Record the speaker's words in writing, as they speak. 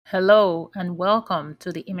Hello and welcome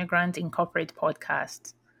to the Immigrant Incorporate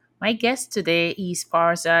podcast. My guest today is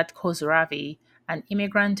Farzad Khosravi, an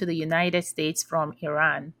immigrant to the United States from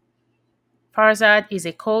Iran. Farzad is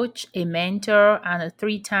a coach, a mentor, and a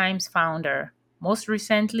three times founder. Most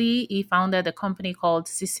recently, he founded a company called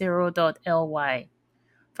Cicero.ly.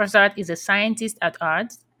 Farzad is a scientist at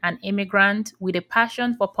heart, an immigrant with a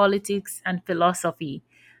passion for politics and philosophy.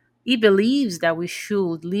 He believes that we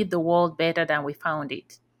should leave the world better than we found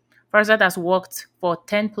it. Farzad has worked for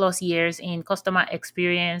 10 plus years in customer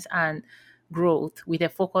experience and growth with a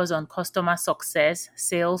focus on customer success,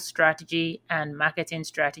 sales strategy, and marketing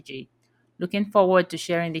strategy. Looking forward to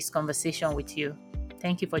sharing this conversation with you.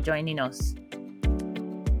 Thank you for joining us.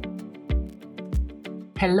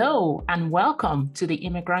 Hello, and welcome to the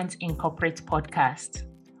Immigrant Incorporate podcast.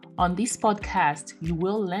 On this podcast, you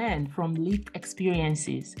will learn from lived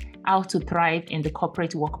experiences how to thrive in the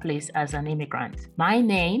corporate workplace as an immigrant. My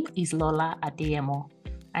name is Lola Adeyemo.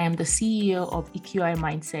 I am the CEO of EQI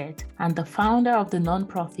Mindset and the founder of the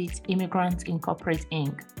nonprofit Immigrant Incorporate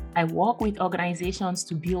Inc. I work with organizations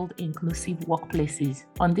to build inclusive workplaces.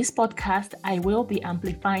 On this podcast, I will be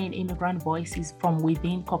amplifying immigrant voices from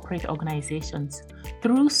within corporate organizations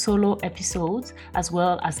through solo episodes as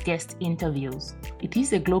well as guest interviews. It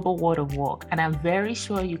is a global world of work, and I'm very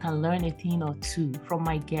sure you can learn a thing or two from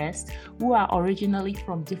my guests who are originally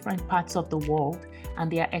from different parts of the world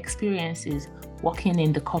and their experiences working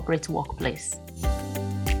in the corporate workplace.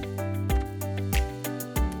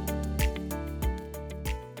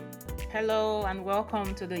 Hello and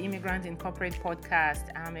welcome to the Immigrant Incorporate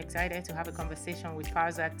podcast. I'm excited to have a conversation with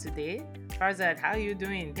Farzad today. Farzad, how are you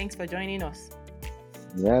doing? Thanks for joining us.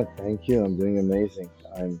 Yeah, thank you. I'm doing amazing.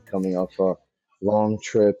 I'm coming off a long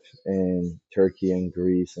trip in Turkey and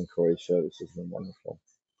Greece and Croatia. This has been wonderful.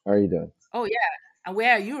 How are you doing? Oh, yeah. And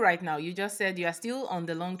where are you right now? You just said you are still on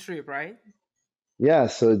the long trip, right? Yeah,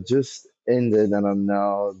 so it just ended, and I'm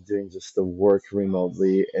now doing just the work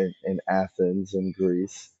remotely in Athens in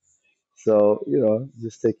Greece. So,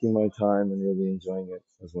 just taking my time and really enjoying it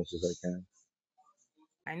as much as I can.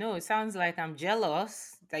 I know it sounds like I'm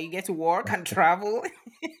jealous that you get to work and travel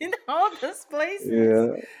in all those places.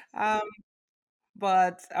 Yeah, Um,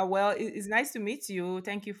 but it's nice to meet you.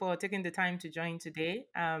 Thank you for taking the time to join today.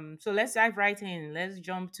 So let's dive right in. Let's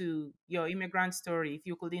jump to your immigrant story. If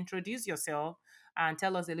you could introduce yourself and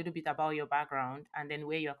tell us a little bit about your background and then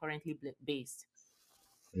where you're currently based.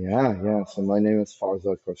 yeah. So my name is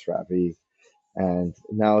Farzad Khosravi. And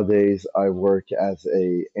nowadays, I work as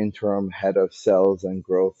a interim head of sales and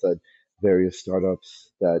growth at various startups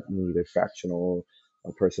that need a fractional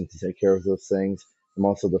person to take care of those things. I'm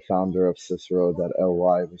also the founder of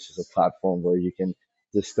Cicero.ly, which is a platform where you can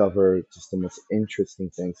discover just the most interesting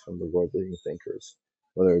things from the world leading thinkers,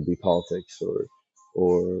 whether it be politics or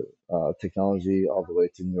technology, all the way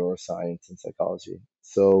to neuroscience and psychology.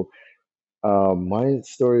 So my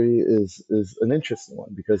story is an interesting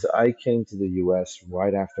one because I came to the U.S.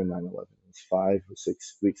 right after 9/11. It's 5 or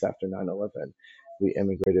 6 weeks after 9/11. We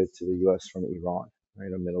immigrated to the U.S. from Iran,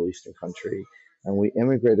 right, a Middle Eastern country, and we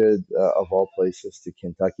immigrated of all places to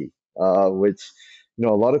Kentucky, which a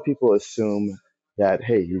lot of people assume that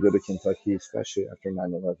hey, you go to Kentucky, especially after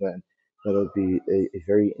 9/11, that'll be a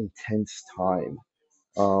very intense time.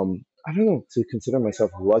 I don't know to consider myself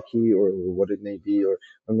lucky or what it may be, or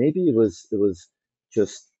maybe it was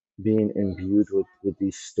just being imbued with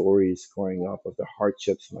these stories growing up of the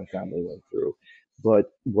hardships my family went through.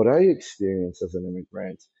 But what I experienced as an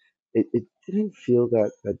immigrant, it didn't feel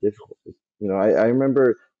that difficult. I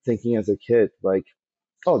remember thinking as a kid, like,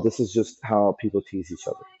 oh, this is just how people tease each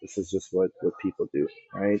other. This is just what people do,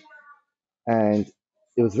 right? And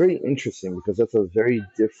it was very interesting because that's a very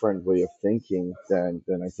different way of thinking than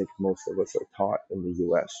I think most of us are taught in the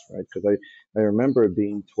US, right? Because I remember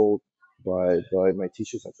being told by my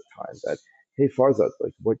teachers at the time that, hey, Farzad,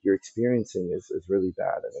 like what you're experiencing is really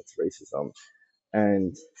bad and it's racism.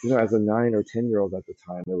 And as a 9 or 10 year old at the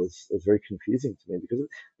time, it was very confusing to me because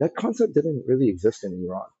that concept didn't really exist in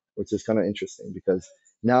Iran, which is kind of interesting because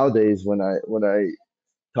nowadays when I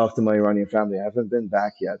talk to my Iranian family, I haven't been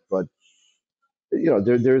back yet, but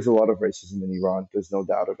there's a lot of racism in Iran. There's no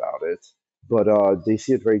doubt about it. But they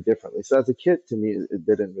see it very differently. So as a kid, to me, it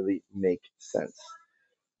didn't really make sense.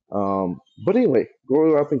 But anyway,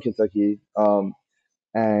 grew up in Kentucky,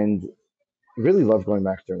 and really love going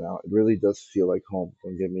back there now. It really does feel like home.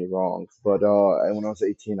 Don't get me wrong. But and when I was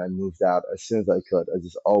 18, I moved out as soon as I could. I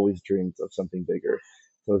just always dreamed of something bigger.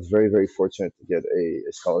 So I was very, very fortunate to get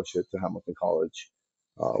a scholarship to Hamilton College,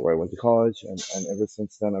 where I went to college. And ever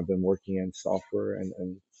since then, I've been working in software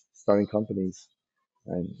and starting companies.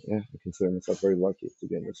 And yeah, I consider myself very lucky to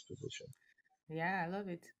be in this position. Yeah, I love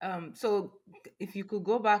it. So if you could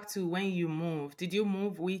go back to when you moved, did you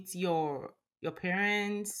move with your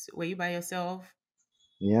parents? Were you by yourself?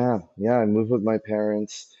 Yeah, yeah, I moved with my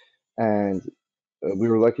parents, and we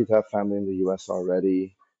were lucky to have family in the U.S.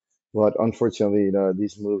 already. But unfortunately,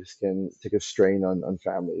 these moves can take a strain on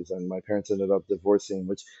families, and my parents ended up divorcing,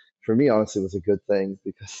 which for me honestly was a good thing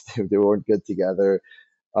because they weren't good together.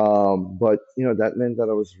 But that meant that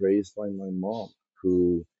I was raised by my mom,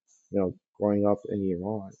 who, growing up in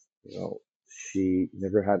Iran, she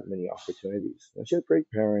never had many opportunities. She had great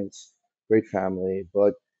parents, great family,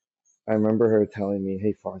 but I remember her telling me,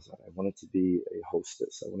 "Hey, Farzad, I wanted to be a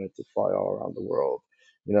hostess. I wanted to fly all around the world."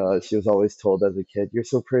 She was always told as a kid, "You're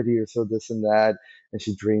so pretty, you're so this and that," and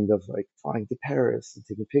she dreamed of like flying to Paris and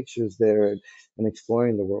taking pictures there and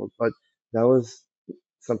exploring the world. But that was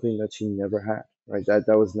something that she never had, right?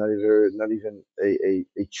 That was not even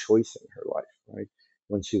a choice in her life, right?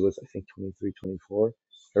 When she was, I think, 23, 24,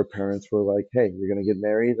 her parents were like, "Hey, you're gonna get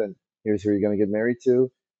married, and here's who you're gonna get married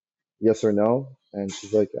to. Yes or no?" And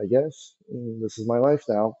she's like, "I guess this is my life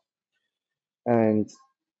now." And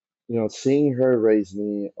seeing her raise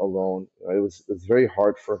me alone, it was very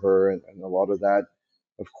hard for her, and a lot of that,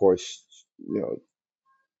 of course,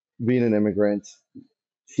 being an immigrant,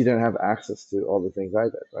 she didn't have access to all the things I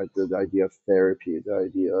did, right? The idea of therapy, the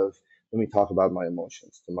idea of let me talk about my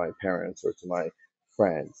emotions to my parents or to my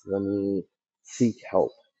friends. Let me seek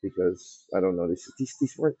help because I don't know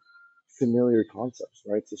these weren't familiar concepts,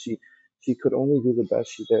 right? So she could only do the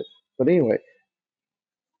best she did. But anyway,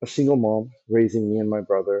 a single mom raising me and my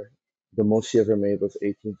brother, the most she ever made was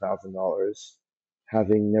 $18,000,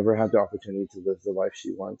 having never had the opportunity to live the life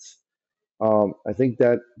she wants. I think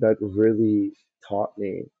that really taught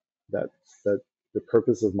me that that the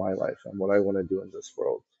purpose of my life and what I want to do in this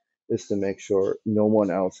world is to make sure no one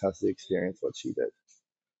else has to experience what she did.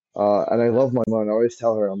 And I love my mom. I always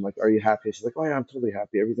tell her, I'm like, "Are you happy?" She's like, "Oh yeah, I'm totally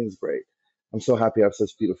happy. Everything's great. I'm so happy I have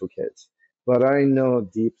such beautiful kids." But I know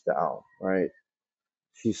deep down, right?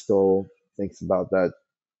 She still thinks about that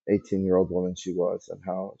 18-year-old woman she was and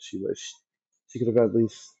how she wished she could have at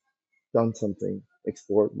least done something,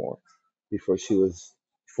 explored more before she was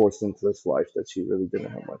forced into this life that she really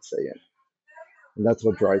didn't have much say in. And that's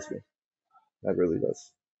what drives me. That really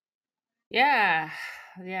does. Yeah,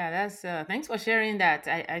 yeah, that's thanks for sharing that.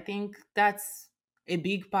 I think that's a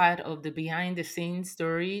big part of the behind the scenes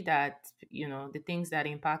story, that the things that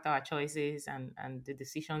impact our choices and the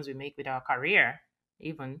decisions we make with our career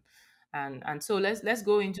even. And so let's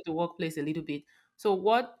go into the workplace a little bit. So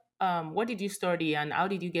what did you study and how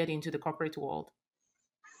did you get into the corporate world?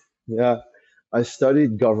 Yeah, I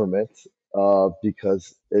studied government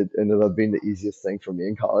because it ended up being the easiest thing for me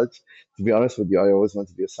in college. To be honest with you, I always wanted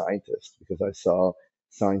to be a scientist because I saw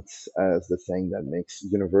science as the thing that makes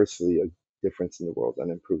universally a difference in the world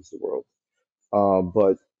and improves the world.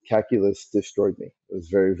 But calculus destroyed me. It was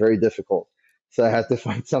very, very difficult. So I had to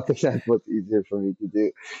find something that was easier for me to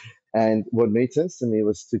do. And what made sense to me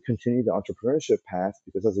was to continue the entrepreneurship path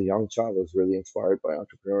because as a young child, I was really inspired by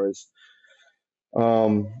entrepreneurs.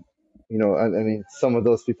 Um, I mean, some of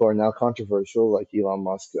those people are now controversial, like Elon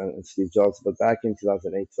Musk and Steve Jobs. But back in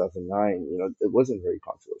 2008, 2009, it wasn't very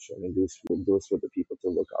controversial. I mean, those were the people to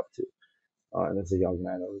look up to. And as a young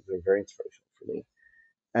man, it was very inspirational for me.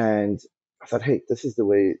 And I thought, hey, this is the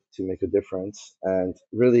way to make a difference. And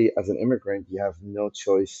really, as an immigrant, you have no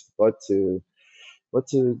choice but to go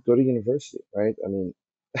to university, right? I mean,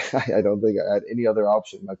 I don't think I had any other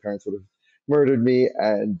option. My parents would have murdered me,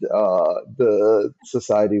 and the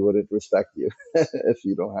society wouldn't respect you if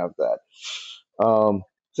you don't have that.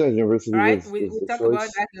 So university Right? was We was the talk about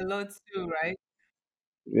choice. that a lot too, right?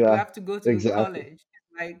 You Yeah, have to go to exactly. college.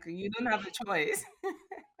 Like you don't have a choice.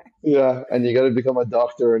 Yeah, and you got to become a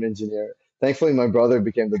doctor or an engineer. Thankfully, my brother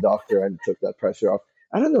became the doctor and took that pressure off.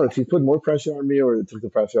 I don't know if he put more pressure on me or it took the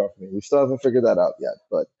pressure off me. We still haven't figured that out yet,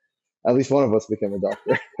 but at least one of us became a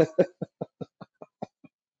doctor.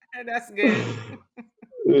 That's good.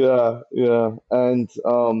 Yeah, yeah. And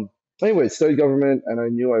anyway, studied government, and I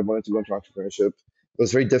knew I wanted to go into entrepreneurship. It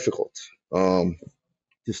was very difficult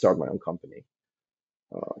to start my own company.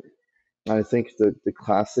 Um, I think the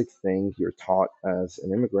classic thing you're taught as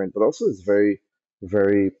an immigrant, but also is very,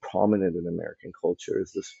 very prominent in American culture,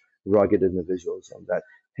 is this rugged individualism that,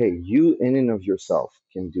 hey, you in and of yourself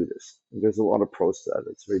can do this. And there's a lot of pros to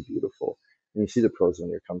that. It's very beautiful. And you see the pros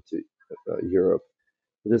when you come to Europe.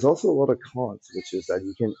 But there's also a lot of cons, which is that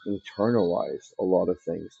you can internalize a lot of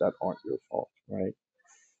things that aren't your fault, right?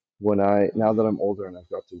 Now that I'm older and I've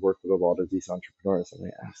got to work with a lot of these entrepreneurs, and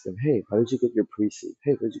I ask them, hey, how did you get your pre-seed?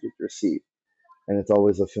 Hey, where did you get your seed? And it's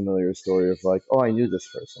always a familiar story of like, oh, I knew this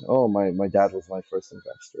person. Oh, my dad was my first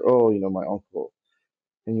investor. Oh, my uncle.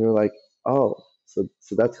 And you're like, oh, so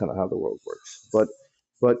that's kind of how the world works. But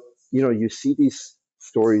you see these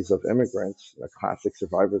stories of immigrants, a classic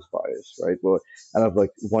survivor's bias, right? Well, out of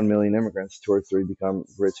like 1 million immigrants, two or three become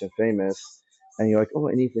rich and famous, and you're like, oh,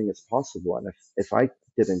 anything is possible. And if I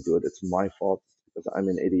didn't do it, it's my fault. It's because I'm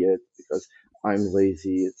an idiot. Because I'm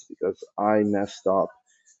lazy. It's because I messed up.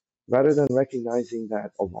 Rather than recognizing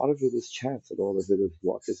that a lot of it is chance, and all of it is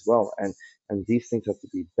luck as well, and these things have to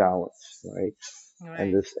be balanced, right?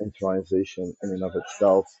 And Right. this internalization in and of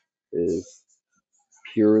itself is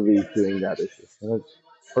purely doing that is just kind of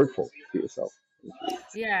hurtful to yourself.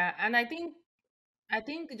 Yeah, and I think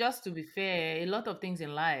just to be fair, a lot of things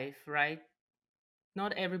in life, right?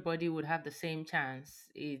 Not everybody would have the same chance.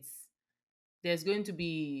 There's going to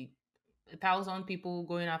be 1,000 people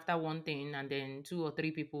going after one thing, and then two or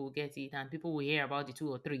three people will get it, and people will hear about the two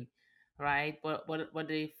or three, right? But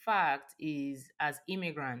the fact is, as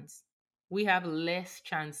immigrants, we have less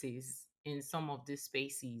chances in some of these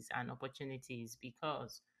spaces and opportunities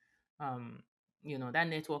because um that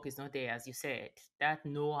network is not there, as you said. That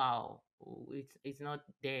know-how, it's not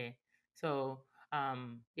there. So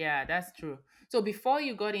yeah, that's true. So before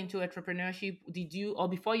you got into entrepreneurship, did you, or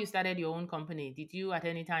before you started your own company, did you at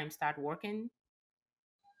any time start working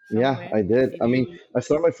Yeah, somewhere? I did. Did I mean, you I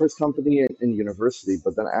started my first company in university,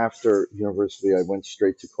 but then after university, I went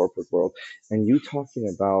straight to corporate world. And you talking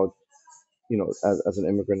about as an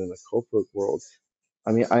immigrant in the corporate world,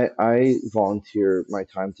 I mean, I volunteer my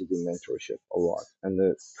time to do mentorship a lot. And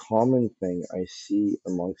the common thing I see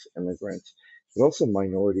amongst immigrants, but also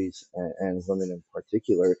minorities and women in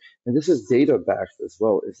particular, and this is data backed as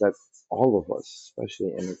well, is that all of us,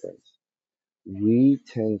 especially immigrants, we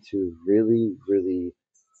tend to really, really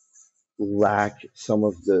lack some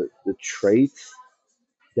of the traits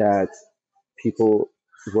that people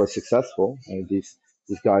who are successful, and these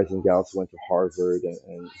guys and gals who went to Harvard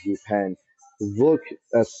and UPenn, look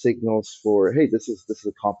as signals for, hey, this is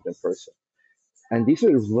a competent person, and these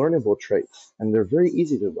are learnable traits, and they're very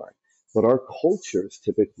easy to learn. But our cultures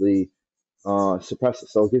typically suppress it.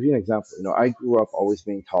 So I'll give you an example. I grew up always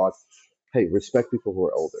being taught, hey, respect people who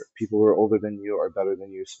are older. People who are older than you are better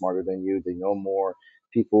than you, smarter than you. They know more.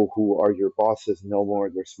 People who are your bosses know more.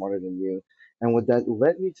 They're smarter than you. And what that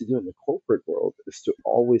led me to do in the corporate world is to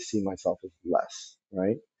always see myself as less,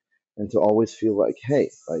 right? And to always feel like, hey,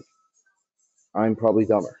 like I'm probably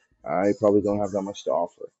dumber. I probably don't have that much to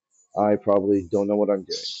offer. I probably don't know what I'm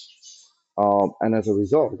doing. And as a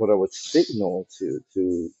result, what I would signal to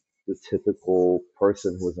the typical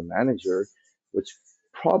person who is a manager, which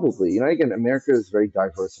probably, again, America is very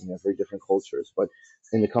diverse and we have very different cultures, but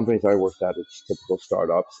in the companies I worked at, it's typical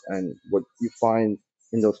startups. And what you find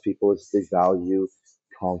in those people is they value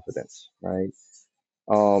confidence, right?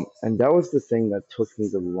 And that was the thing that took me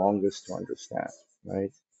the longest to understand,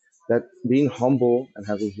 right? That being humble and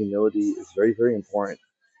having humility is very, very important.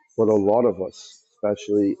 But a lot of us,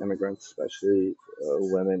 especially immigrants, especially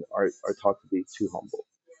women, are taught to be too humble,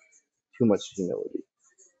 too much humility,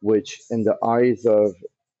 which in the eyes of,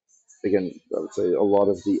 again, I would say a lot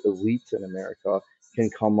of the elites in America can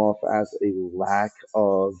come off as a lack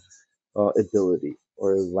of ability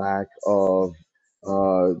or a lack of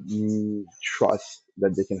trust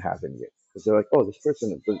that they can have in you. Because they're like, oh, this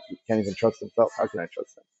person can't even trust himself. How can I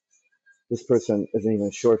trust them? This person isn't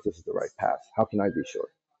even sure if this is the right path. How can I be sure?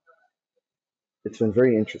 It's been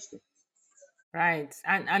very interesting. right?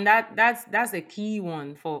 And that's the key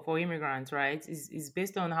one for immigrants, right? Is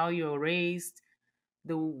based on how you're raised,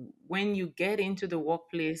 the when you get into the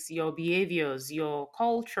workplace, your behaviors, your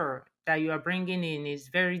culture that you are bringing in is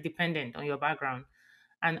very dependent on your background.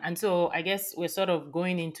 And so I guess we're sort of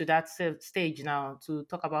going into that stage now to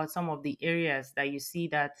talk about some of the areas that you see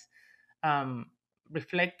that um,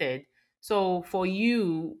 reflected. So for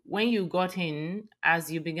you, when you got in,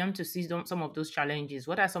 as you began to see some of those challenges,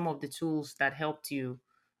 what are some of the tools that helped you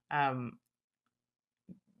um,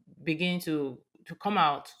 begin to come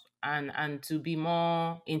out and to be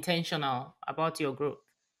more intentional about your growth?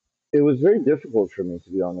 It was very difficult for me,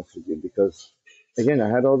 to be honest with you, because again, I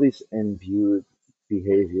had all these imbued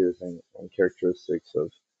behaviors and characteristics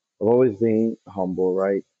of always being humble,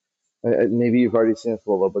 right? Maybe you've already seen this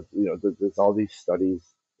a little, but there's all these studies,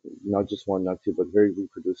 not just one, not two, but very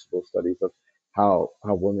reproducible studies of how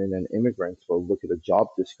women and immigrants will look at a job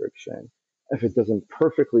description. If it doesn't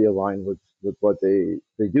perfectly align with what they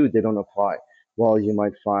do, they don't apply. While you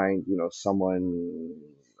might find, someone,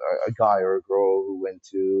 a guy or a girl who went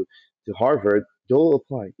to Harvard, they'll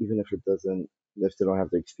apply even if it doesn't, if they don't have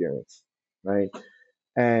the experience, right?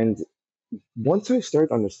 And once I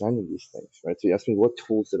started understanding these things, right? So you asked me what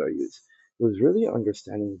tools did I use? It was really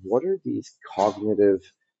understanding what are these cognitive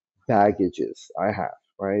baggages I have,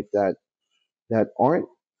 right? That aren't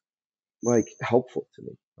like helpful to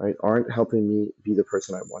me, right? Aren't helping me be the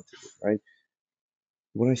person I want to be, right?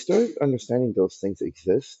 When I started understanding those things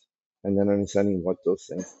exist and then understanding what those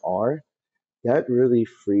things are, that really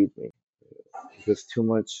freed me because too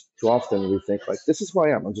often we think like, this is who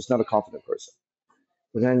I am. I'm just not a confident person.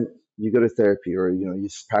 But then you go to therapy or, you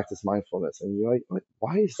practice mindfulness and you're like,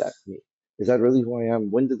 why is that me? Is that really who I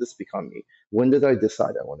am? When did this become me? When did I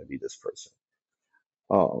decide I want to be this person?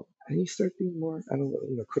 And you start being more, I don't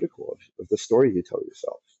know, critical of the story you tell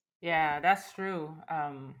yourself. Yeah, that's true.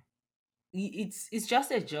 It's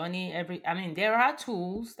just a journey. I mean, there are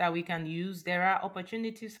tools that we can use. There are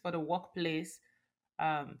opportunities for the workplace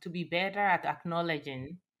to be better at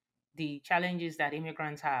acknowledging the challenges that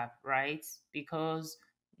immigrants have, right? Because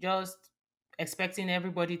just expecting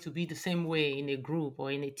everybody to be the same way in a group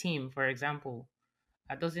or in a team, for example,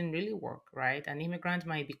 that doesn't really work, right? An immigrant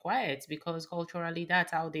might be quiet because culturally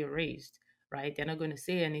that's how they're raised, right? They're not going to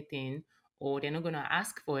say anything or they're not going to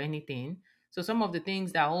ask for anything. So some of the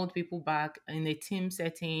things that hold people back in a team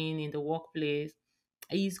setting, in the workplace,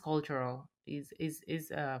 is cultural, is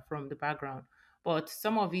from the background. But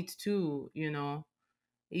some of it too,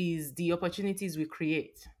 is the opportunities we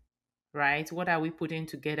create, right? What are we putting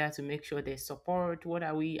together to make sure there's support? How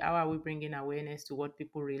are we bringing awareness to what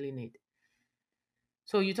people really need?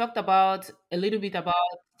 So you talked about a little bit about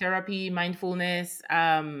therapy, mindfulness.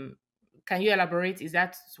 Can you elaborate? Is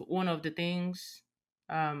that one of the things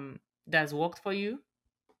that's worked for you?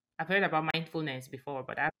 I've heard about mindfulness before,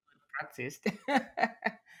 but I've not practiced.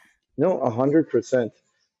 No, 100%.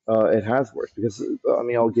 It has worked because I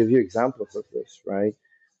mean, I'll give you examples of this, right?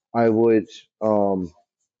 I would, um,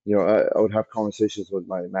 I would have conversations with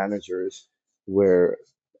my managers where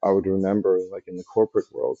I would remember, like in the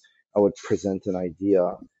corporate world, I would present an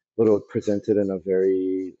idea, but I would present it in a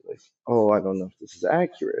very like, oh, I don't know if this is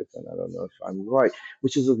accurate, and I don't know if I'm right,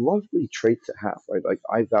 which is a lovely trait to have, right? Like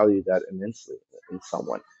I value that immensely in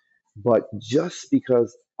someone. But just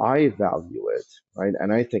because I value it, right,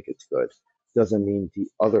 and I think it's good, doesn't mean the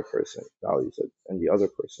other person values it and the other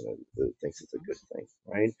person thinks it's a good thing,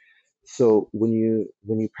 right? So when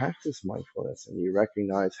you practice mindfulness and you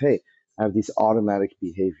recognize, hey, I have these automatic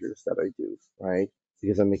behaviors that I do, right?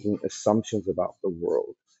 Because I'm making assumptions about the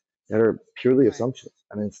world that are purely Right. assumptions.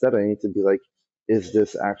 And instead I need to be like, is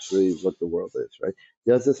this actually what the world is, right?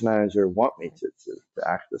 Does this manager want me to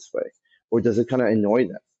act this way? Or does it kind of annoy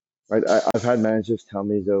them? Right? I've had managers tell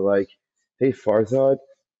me they're like, "Hey, Farzad,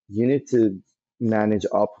 you need to manage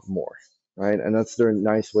up more." Right? And that's their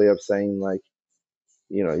nice way of saying like,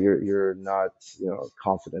 you're not,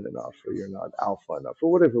 confident enough, or you're not alpha enough,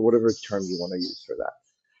 or whatever term you want to use for that.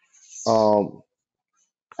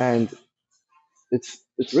 And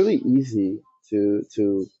it's really easy to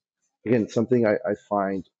again, something I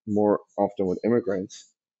find more often with immigrants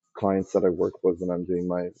clients that I work with when I'm doing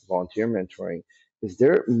my volunteer mentoring is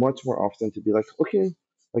they're much more often to be like, okay,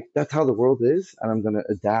 like that's how the world is, and I'm gonna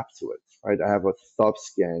adapt to it, right? I have a tough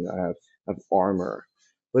skin, I have armor,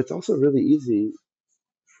 but it's also really easy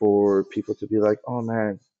for people to be like, oh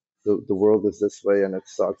man, the world is this way and it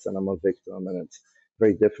sucks and I'm a victim and it's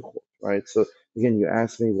very difficult, right? So again, you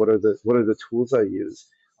ask me what are the tools I use.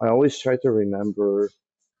 I always try to remember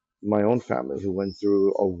my own family who went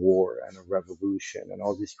through a war and a revolution and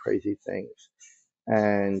all these crazy things.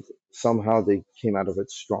 And somehow they came out of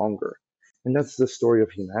it stronger. And that's the story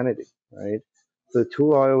of humanity, right? The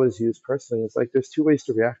tool I always use personally is like there's two ways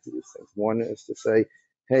to react to these things. One is to say,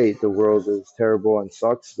 hey, the world is terrible and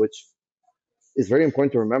sucks, which is very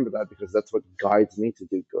important to remember that because that's what guides me to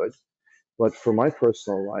do good. But for my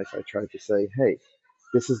personal life, I try to say, hey,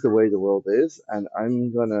 this is the way the world is, and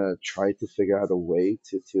I'm gonna try to figure out a way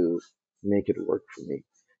to make it work for me.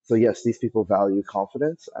 So yes, these people value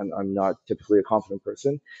confidence, and I'm not typically a confident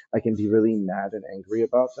person. I can be really mad and angry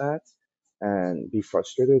about that and be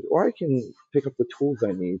frustrated, or I can pick up the tools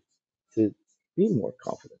I need to be more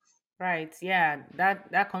confident. Right. Yeah.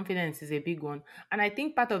 That confidence is a big one. And I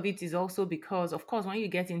think part of it is also because, of course, when you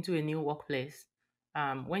get into a new workplace,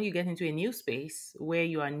 when you get into a new space where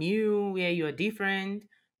you are new, where you're different,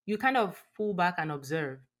 you kind of pull back and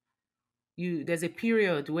observe. There's a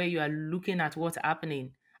period where you are looking at what's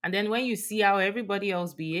happening. And then when you see how everybody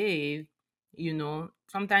else behave,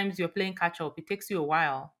 sometimes you're playing catch up. It takes you a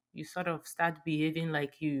while. You sort of start behaving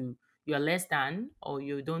like you're less than or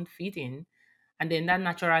you don't fit in, and then that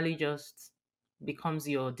naturally just becomes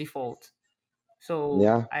your default. So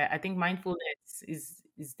Yeah, I think mindfulness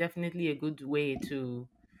is definitely a good way to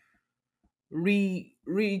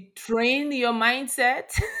retrain your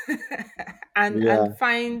mindset and Yeah.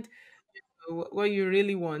 find what you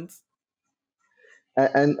really want.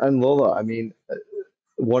 And Lola, I mean,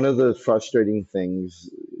 one of the frustrating things,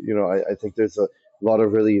 I think there's a lot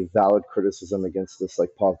of really valid criticism against this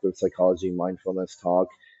like positive psychology, mindfulness talk,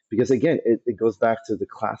 because again, it goes back to the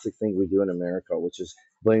classic thing we do in America, which is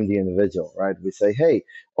blame the individual, right? We say, hey,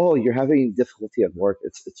 oh, you're having difficulty at work,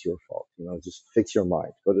 it's your fault, just fix your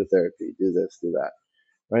mind, go to therapy, do this, do that,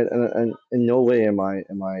 right? And in no way am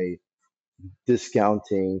I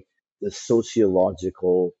discounting the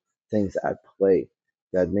sociological things at play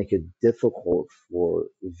that make it difficult for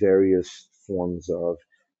various forms of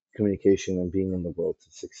communication and being in the world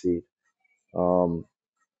to succeed. Um,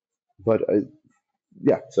 but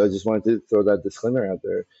yeah, so I just wanted to throw that disclaimer out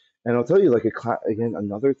there. And I'll tell you, like, again,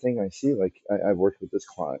 another thing I see, like, I worked with this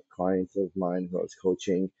client of mine who I was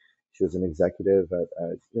coaching. She was an executive at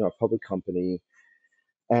a public company,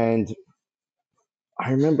 and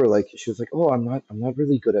I remember like she was like, "Oh, I'm not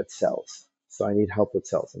really good at sales, so I need help with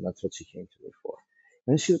sales," and that's what she came to me for.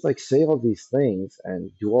 And she would like say all these things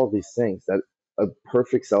and do all these things that a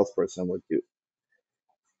perfect salesperson would do.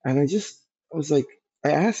 And I was like,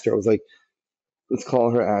 I asked her, I was like, let's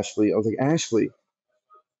call her Ashley. I was like, Ashley,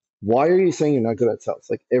 why are you saying you're not good at sales?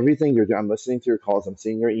 Like everything you're doing, I'm listening to your calls, I'm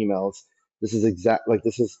seeing your emails. This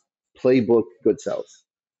is playbook good sales.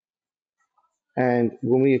 And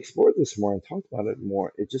when we explored this more and talked about it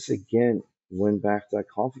more, it just again went back to that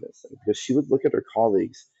confidence thing because she would look at her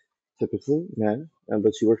colleagues, typically men,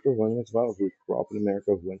 but she worked with women as well who grew up in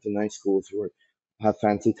America, who went to nice schools, have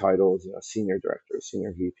fancy titles, senior director,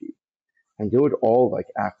 senior VP, and they would all like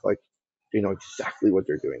act like they know exactly what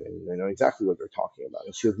they're doing and they know exactly what they're talking about.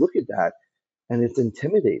 And she would look at that, and it's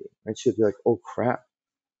intimidating. And she'd be like, "Oh crap!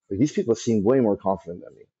 Like these people seem way more confident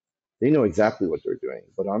than me. They know exactly what they're doing,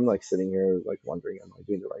 but I'm like sitting here like wondering, am I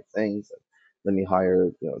doing the right things? And let me hire,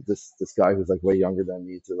 this guy who's like way younger than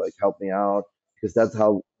me to like help me out because that's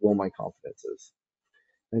how low my confidence is."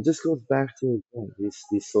 And it just goes back to again,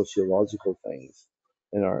 these sociological things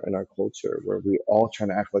in our culture where we all trying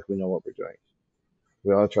to act like we know what we're doing.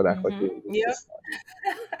 We all try to act like we know Yeah. this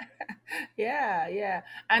stuff. Yeah, yeah.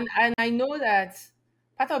 And I know that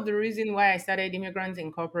part of the reason why I started Immigrants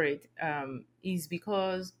Incorporate is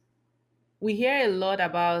because we hear a lot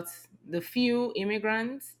about the few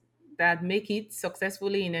immigrants that make it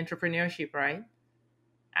successfully in entrepreneurship, right?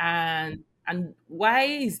 And why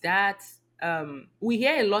is that? We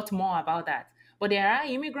hear a lot more about that, but there are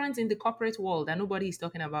immigrants in the corporate world that nobody is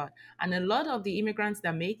talking about, and a lot of the immigrants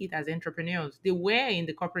that make it as entrepreneurs, they were in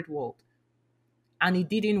the corporate world and it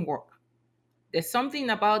didn't work. There's something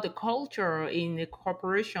about the culture in a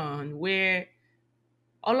corporation where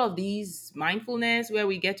all of these mindfulness, where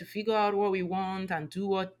we get to figure out what we want and do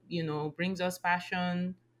what brings us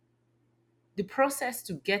passion. The process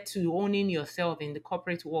to get to owning yourself in the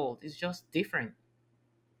corporate world is just different.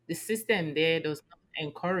 The system there does not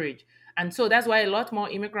encourage, and so that's why a lot more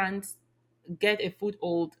immigrants get a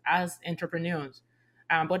foothold as entrepreneurs.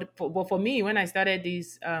 But for me, when I started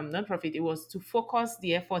this nonprofit, it was to focus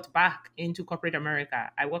the effort back into corporate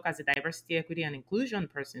America. I work as a diversity, equity, and inclusion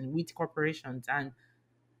person with corporations, and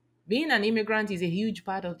being an immigrant is a huge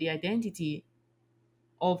part of the identity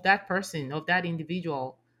of that person, of that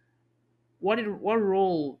individual. What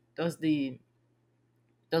role does the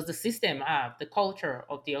system have, the culture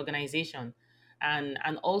of the organization, and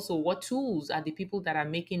also what tools are the people that are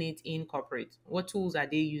making it in corporate, what tools are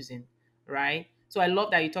they using, right? So I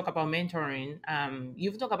love that you talk about mentoring.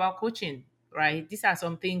 You've talked about coaching, right? These are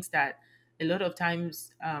some things that a lot of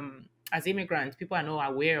times, as immigrants, people are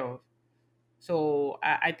not aware of. So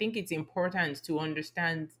I think it's important to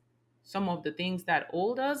understand some of the things that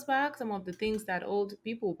hold us back, some of the things that hold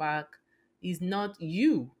people back is not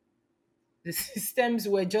you. The systems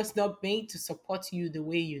were just not made to support you the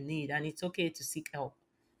way you need, and it's okay to seek help.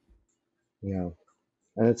 Yeah.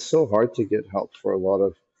 And it's so hard to get help for a lot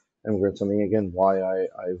of immigrants. I mean, again, why I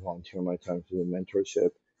volunteer my time to do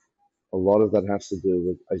mentorship. A lot of that has to do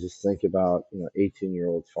with I just think about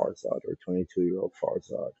 18-year-old Farzad or 22-year-old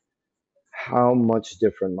Farzad, how much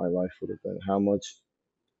different my life would have been, how much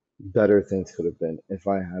better things could have been if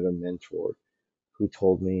I had a mentor who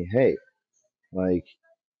told me, hey, like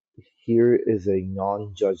here is a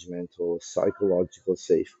non-judgmental, psychological,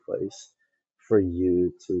 safe place for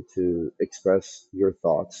you to express your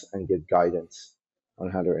thoughts and get guidance on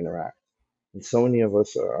how to interact. And so many of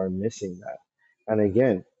us are missing that. And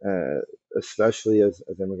again, especially as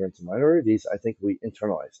immigrants and minorities, I think we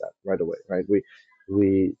internalize that right away, right?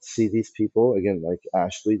 We see these people again, like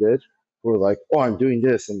Ashley did, who are like, "Oh, I'm doing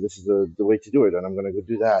this, and this is the way to do it, and I'm going to go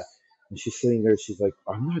do that." And she's sitting there, she's like,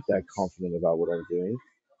 I'm not that confident about what I'm doing.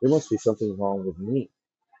 There must be something wrong with me,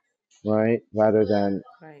 right? Rather than,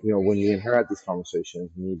 Right. when we inherit these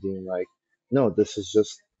conversations, me being like, no, this is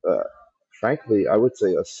just, frankly, I would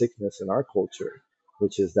say a sickness in our culture,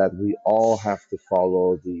 which is that we all have to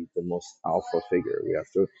follow the most alpha figure. We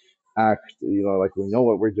have to act, like we know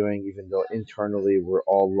what we're doing, even though internally we're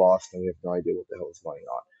all lost and we have no idea what the hell is going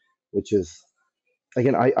on, which is,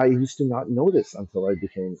 again, I used to not know this until I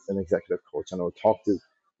became an executive coach. And I would talk to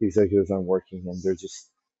the executives I'm working, and they're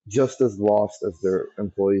just as lost as their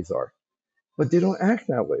employees are, but they don't act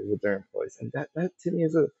that way with their employees, and that to me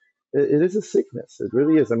is it is a sickness. It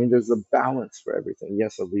really is. I mean, there's a balance for everything.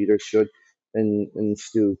 Yes, a leader should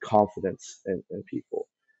instill confidence in people,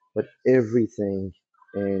 but everything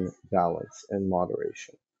in balance and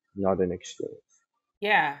moderation, not in extremes.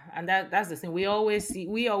 Yeah, and that's the thing. We always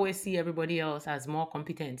see everybody else as more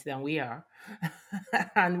competent than we are.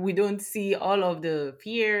 And we don't see all of the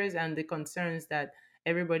fears and the concerns that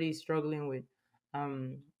everybody is struggling with.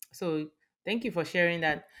 So thank you for sharing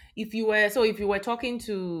that. If you were talking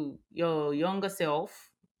to your younger self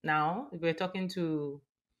now, if we're talking to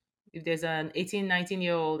if there's an 18,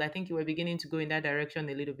 19-year old, I think you were beginning to go in that direction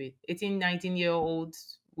a little bit. 18, 19-year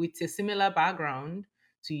olds with a similar background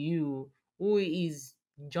to you, who is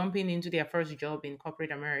jumping into their first job in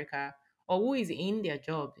corporate America, or who is in their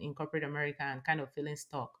job in corporate America and kind of feeling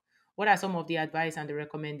stuck. What are some of the advice and the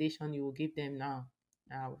recommendation you will give them now?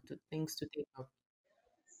 Things to take up.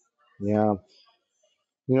 Yeah,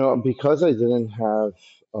 because I didn't have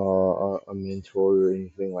a mentor or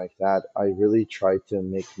anything like that, I really tried to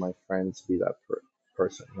make my friends be that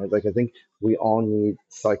person. Right? Like, I think we all need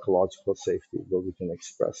psychological safety where we can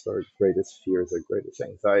express our greatest fears, our greatest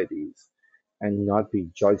anxieties, and not be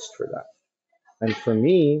judged for that. And for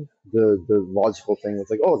me, the logical thing was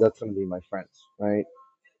like, oh, that's going to be my friends, right?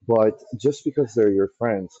 But just because they're your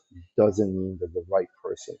friends doesn't mean they're the right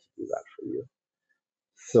person to do that for you.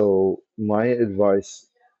 So my advice,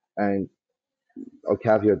 and I'll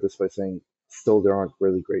caveat this by saying still there aren't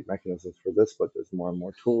really great mechanisms for this, but there's more and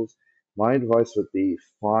more tools. My advice would be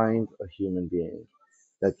find a human being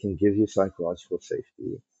that can give you psychological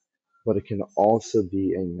safety, but it can also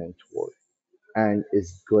be a mentor and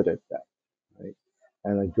is good at that, right?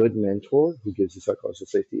 And a good mentor who gives you psychological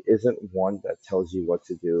safety isn't one that tells you what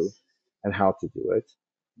to do and how to do it,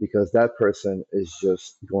 because that person is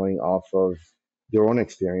just going off of their own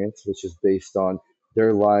experience, which is based on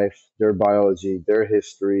their life, their biology, their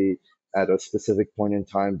history at a specific point in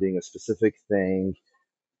time, being a specific thing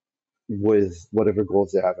with whatever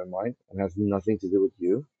goals they have in mind, and has nothing to do with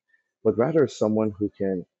you, but rather someone who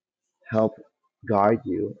can help guide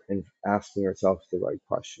you in asking yourself the right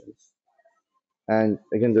questions. And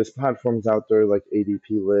again, there's platforms out there like ADP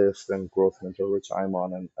List and Growth Mentor, which I'm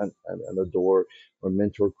on, and Adore or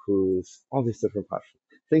Mentor Cruise, all these different platforms.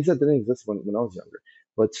 Things that didn't exist when I was younger.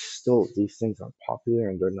 But still, these things are popular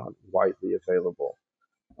and they're not widely available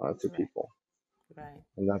to Right, people. right.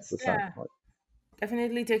 And that's the sad Yeah, part.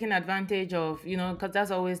 definitely taking advantage of, because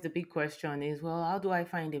that's always the big question is, well, how do I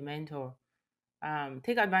find a mentor?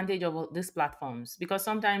 Take advantage of these platforms, because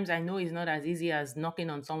sometimes I know it's not as easy as knocking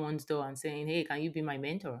on someone's door and saying, hey, can you be my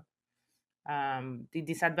mentor? The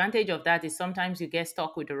disadvantage of that is sometimes you get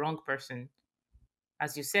stuck with the wrong person.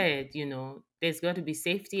 As you said, there's got to be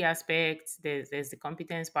safety aspects, there's the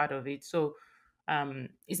competence part of it. So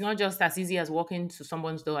it's not just as easy as walking to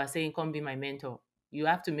someone's door and saying, come be my mentor. You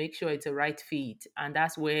have to make sure it's a right fit, and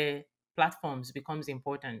that's where platforms becomes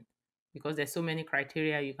important, because there's so many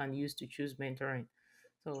criteria you can use to choose mentoring.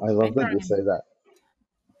 I So love that you mentoring, say that.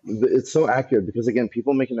 It's so accurate because, again,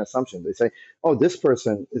 people make an assumption. They say, oh, this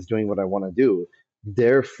person is doing what I want to do.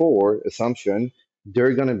 Therefore, assumption,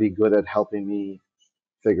 they're going to be good at helping me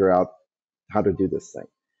figure out how to do this thing.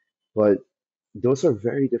 But those are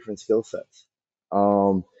very different skill sets.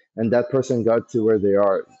 And that person got to where they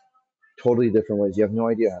are totally different ways. You have no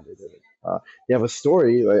idea how they did it. They have a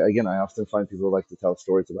story. Again, I often find people like to tell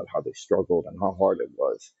stories about how they struggled and how hard it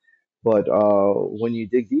was. But when you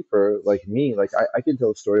dig deeper, like me, like I can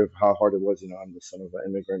tell a story of how hard it was. I'm the son of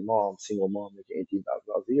an immigrant mom, single mom, making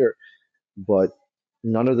 $18,000 a year. But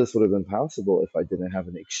none of this would have been possible if I didn't have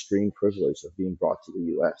an extreme privilege of being brought to the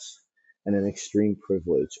U.S. and an extreme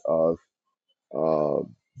privilege of uh,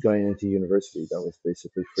 going into university that was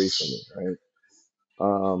basically free for me, right?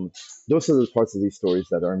 Um, those are the parts of these stories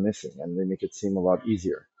that are missing, and they make it seem a lot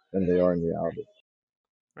easier than they are in reality.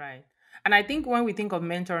 right? And I think when we think of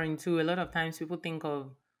mentoring too, a lot of times people think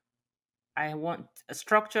of, I want a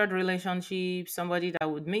structured relationship, somebody that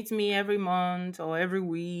would meet me every month or every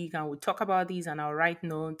week and would talk about these and I'll write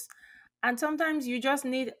notes. And sometimes you just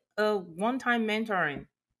need a one-time mentoring.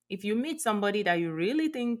 If you meet somebody that you really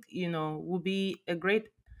think, will be a great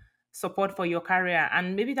support for your career,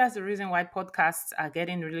 and maybe that's the reason why podcasts are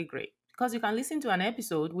getting really great, because you can listen to an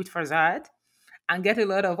episode with Farzad and get a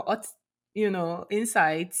lot of hot,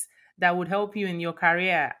 insights that would help you in your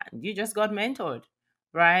career. You just got mentored,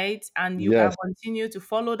 right? And you can Yes. continue to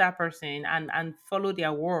follow that person and follow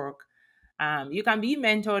their work. You can be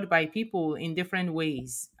mentored by people in different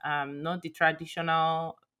ways, not the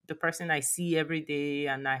traditional, the person I see every day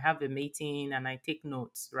and I have a meeting and I take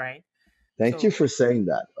notes, right? Thank you So, for saying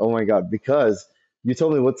that. Oh my God, because you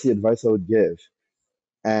told me what's the advice I would give.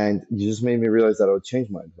 And you just made me realize that I would change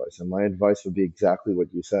my advice. And my advice would be exactly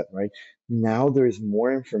what you said, right? Now there's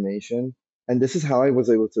more information. And this is how I was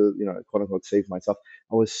able to, quote unquote, save myself.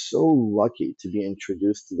 I was so lucky to be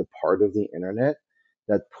introduced to the part of the internet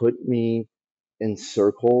that put me in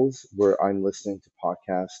circles where I'm listening to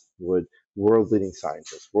podcasts with world leading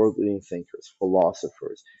scientists, world leading thinkers,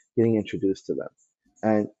 philosophers, getting introduced to them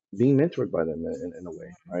and being mentored by them in a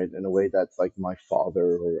way, right? In a way that's like my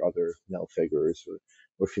father or other male figures or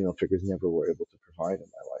female figures never were able to provide in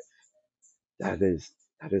my life.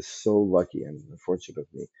 That is so lucky and unfortunate of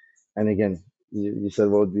me. And again, you said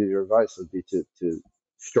what would be your advice would be to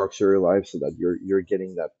structure your life so that you're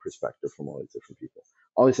getting that perspective from all these different people.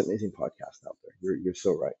 All these amazing podcasts out there. You're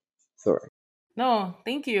so right. So right. no,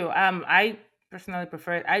 thank you. I personally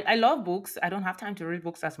prefer it. I love books. I don't have time to read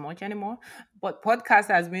books as much anymore, but podcast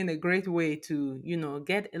has been a great way to,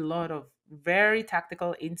 get a lot of very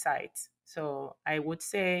tactical insights. So I would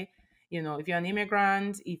say, if you're an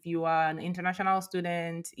immigrant, if you are an international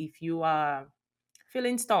student, if you are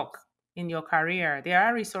feeling stuck in your career, there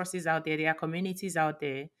are resources out there, there are communities out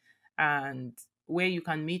there, and where you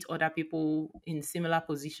can meet other people in similar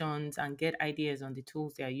positions and get ideas on the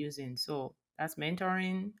tools they are using. So that's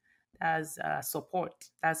mentoring, that's support,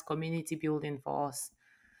 that's community building for us.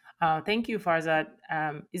 Thank you, Farzad.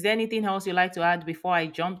 Is there anything else you'd like to add before I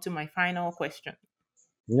jump to my final question?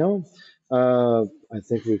 No, I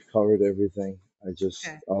think we've covered everything.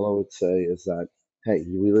 Okay. All I would say is that, hey,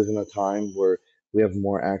 we live in a time where we have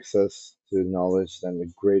more access to knowledge than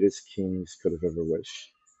the greatest kings could have ever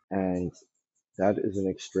wished. And that is an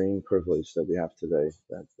extreme privilege that we have today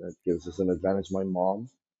that gives us an advantage my mom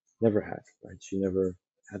never had, right? She never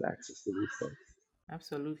had access to these things.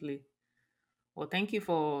 Absolutely. Well, thank you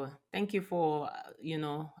for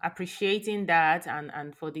appreciating that,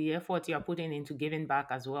 and for the effort you're putting into giving back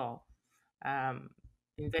as well, um,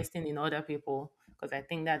 investing in other people, because I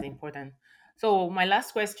think that's important. So my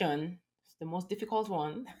last question is the most difficult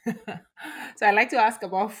one. So I like to ask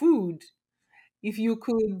about food. If you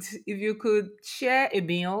could share a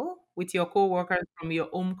meal with your coworkers from your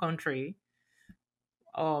home country,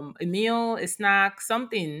 a meal, a snack,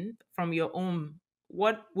 something from your home,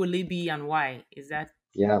 what will it be and why? Is that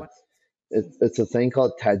Yeah, what? it's a thing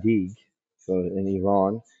called tadig. So in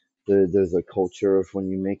Iran, there's a culture of when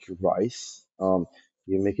you make rice, you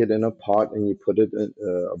make it in a pot and you put it in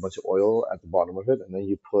a bunch of oil at the bottom of it, and then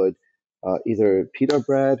you put either pita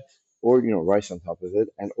bread or rice on top of it.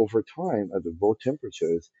 And over time, at the low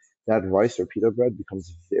temperatures, that rice or pita bread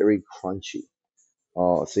becomes very crunchy.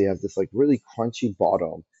 So you have this like really crunchy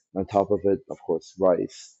bottom. On top of it, of course,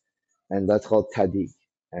 rice, and that's called tadig.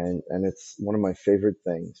 And it's one of my favorite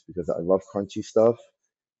things because I love crunchy stuff,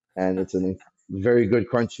 and it's a very good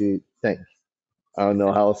crunchy thing. I don't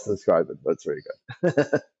know how else to describe it, but it's very good.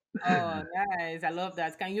 Oh, nice. I love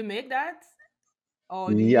that. Can you make that?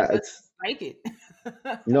 Or do you Yeah, just it's like it?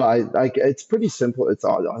 no, it's pretty simple. It's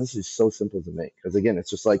honestly so simple to make because again, it's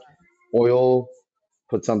just like oil,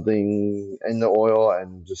 put something in the oil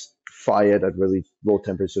and just fry it at really low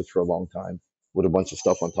temperatures for a long time with a bunch of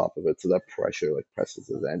stuff on top of it, so that pressure like presses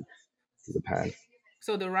it then to the pan.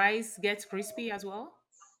 So the rice gets crispy as well?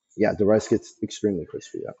 Yeah, the rice gets extremely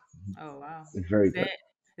crispy. Yeah, Oh, wow. very Is good. there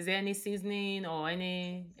is there any seasoning or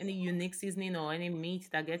any unique seasoning or any meat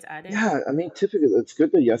that gets added? Yeah, I mean, typically it's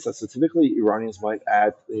good that yes, so typically Iranians might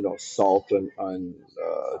add salt and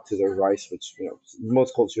to their rice, which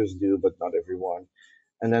most cultures do, but not everyone.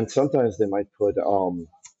 And then sometimes they might put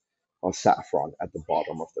saffron at the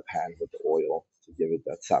bottom of the pan with the oil to give it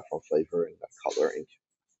that saffron flavor and that coloring.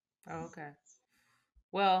 Oh, okay.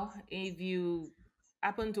 Well, if you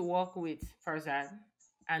happen to work with Farzad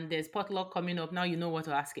and there's potluck coming up, now you know what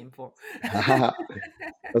to ask him for.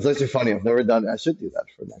 That's actually funny. I've never done it. I should do that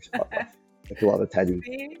for the next potluck. Make a lot of teddy.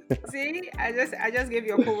 See, I just gave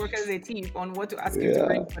your coworkers a tip on what to ask him to Yeah,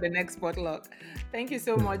 bring for the next potluck. Thank you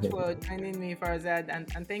so much for joining me, Farzad,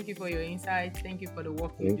 and thank you for your insights. Thank you for the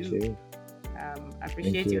work you thank do. you. Thank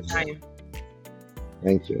Appreciate you your as well. time.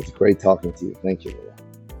 Thank you. It's great talking to you. Thank you.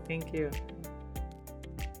 Thank you.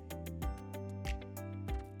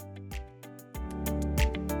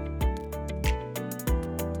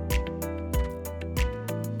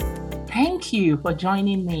 Thank you for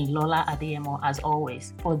joining me, Lola Adeyemo, as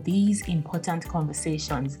always, for these important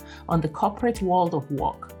conversations on the corporate world of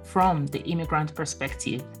work from the immigrant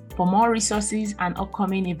perspective. For more resources and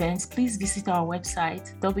upcoming events, please visit our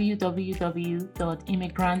website,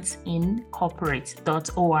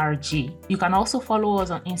 www.immigrantsincorporate.org. You can also follow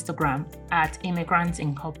us on Instagram at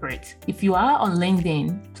 @immigrantsincorporate. If you are on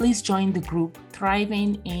LinkedIn, please join the group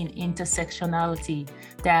Thriving in Intersectionality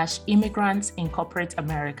Immigrants Incorporate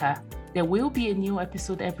America. There will be a new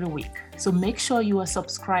episode every week, so make sure you are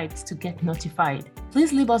subscribed to get notified.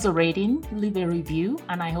 Please leave us a rating, leave a review,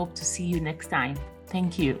 and I hope to see you next time.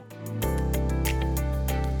 Thank you.